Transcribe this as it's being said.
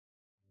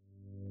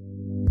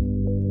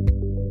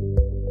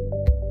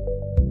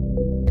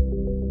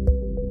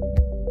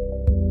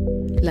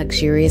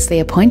Luxuriously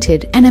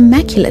appointed and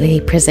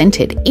immaculately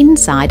presented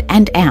inside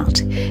and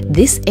out,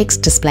 this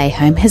ex-display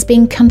home has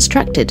been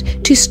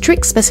constructed to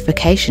strict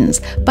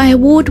specifications by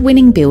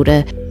award-winning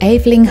builder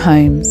Aveling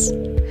Homes.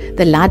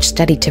 The large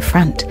study to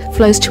front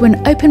flows to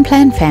an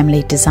open-plan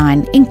family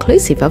design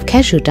inclusive of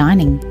casual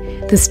dining.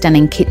 The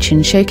stunning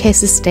kitchen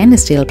showcases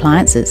stainless steel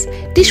appliances,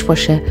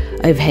 dishwasher,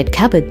 overhead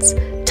cupboards,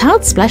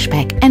 tiled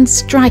splashback and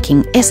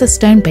striking Esser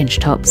stone bench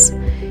tops.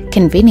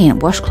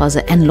 Convenient wash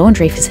closet and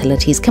laundry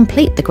facilities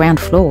complete the ground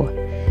floor.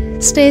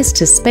 Stairs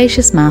to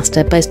spacious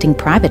master boasting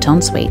private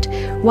ensuite,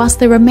 whilst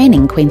the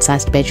remaining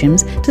queen-sized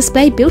bedrooms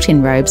display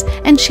built-in robes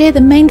and share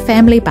the main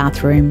family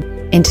bathroom.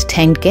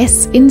 Entertain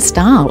guests in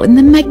style in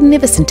the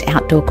magnificent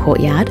outdoor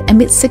courtyard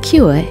amidst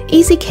secure,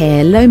 easy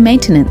care, low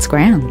maintenance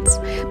grounds.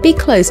 Be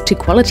close to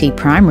quality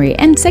primary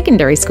and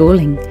secondary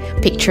schooling,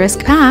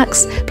 picturesque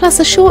parks,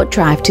 plus a short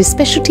drive to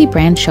specialty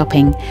brand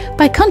shopping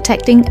by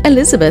contacting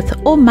Elizabeth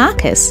or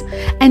Marcus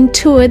and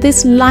tour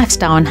this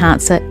lifestyle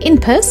enhancer in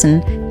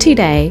person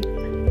today.